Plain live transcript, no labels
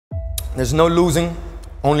There's no losing,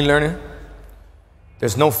 only learning.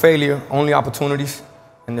 There's no failure, only opportunities.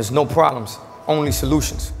 And there's no problems, only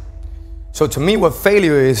solutions. So to me, what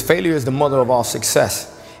failure is the mother of all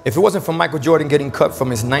success. If it wasn't for Michael Jordan getting cut from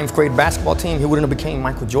his 9th grade basketball team, he wouldn't have became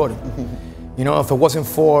Michael Jordan. You know, if it wasn't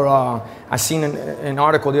for, I seen an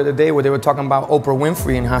article the other day where they were talking about Oprah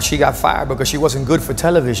Winfrey and how she got fired because she wasn't good for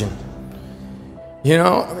television. You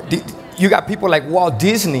know, you got people like Walt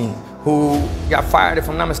Disney who got fired, if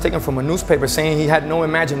I'm not mistaken, from a newspaper saying he had no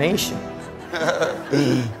imagination.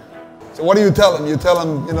 So what do you tell him? You tell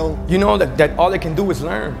him, you know? You know that all they can do is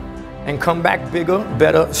learn and come back bigger,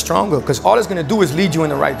 better, stronger, because all it's gonna do is lead you in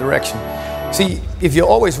the right direction. See, if you're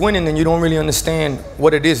always winning, then you don't really understand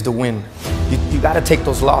what it is to win. You gotta take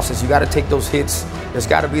those losses, you gotta take those hits. There's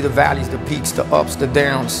gotta be the valleys, the peaks, the ups, the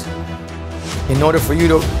downs. In order for you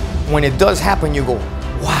to, when it does happen, you go,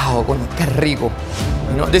 wow, qué rico.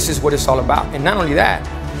 You know, this is what it's all about. And not only that,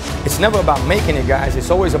 it's never about making it, guys, it's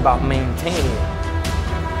always about maintaining it.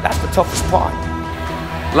 That's the toughest part.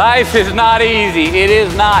 Life is not easy. It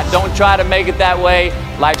is not. Don't try to make it that way.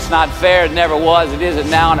 Life's not fair. It never was. It isn't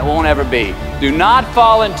now, and it won't ever be. Do not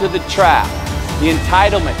fall into the trap, the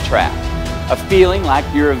entitlement trap, of feeling like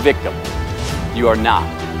you're a victim. You are not.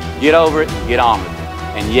 Get over it and get on with it.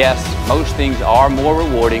 And yes, most things are more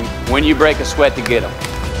rewarding when you break a sweat to get them.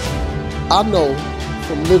 I know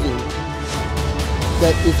from living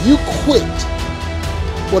that if you quit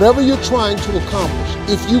whatever you're trying to accomplish,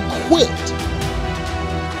 if you quit,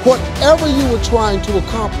 whatever you were trying to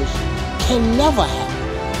accomplish can never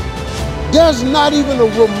happen. There's not even a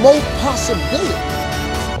remote possibility.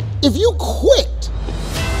 If you quit,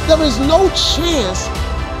 there is no chance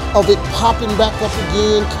of it popping back up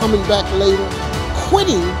again, coming back later.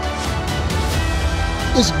 Quitting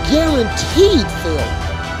is guaranteed failure.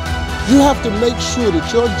 You have to make sure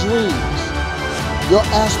that your dreams, your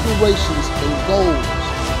aspirations and goals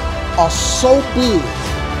are so big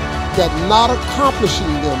that not accomplishing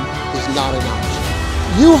them is not an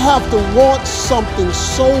option. You have to want something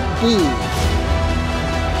so big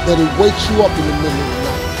that it wakes you up in the middle of the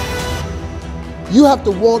night. You have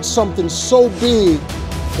to want something so big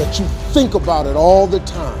that you think about it all the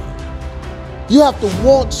time. You have to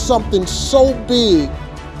want something so big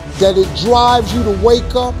that it drives you to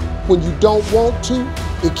wake up when you don't want to.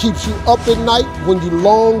 It keeps you up at night when you've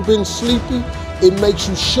long been sleepy. It makes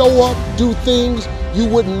you show up, do things you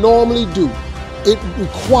wouldn't normally do. It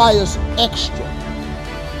requires extra.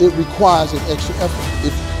 It requires an extra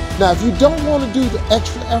effort. Now, if you don't want to do the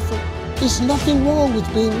extra effort, there's nothing wrong with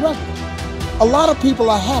being regular. A lot of people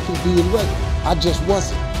are happy being regular. I just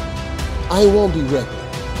wasn't. I didn't want to be regular.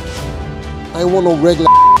 I didn't want no regular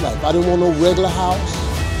life. I didn't want no regular house.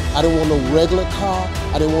 I didn't want no regular car.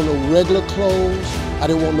 I didn't want no regular clothes. I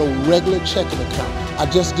didn't want no regular checking account. I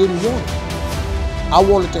just didn't want it. I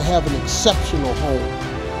wanted to have an exceptional home.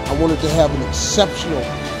 I wanted to have an exceptional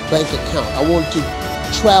bank account. I wanted to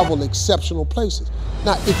travel exceptional places.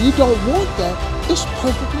 Now, if you don't want that, it's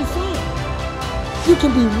perfectly fine. You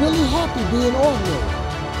can be really happy being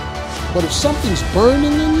ordinary. But if something's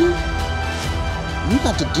burning in you, you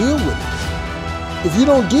got to deal with it. If you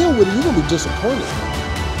don't deal with it, you're going to be disappointed.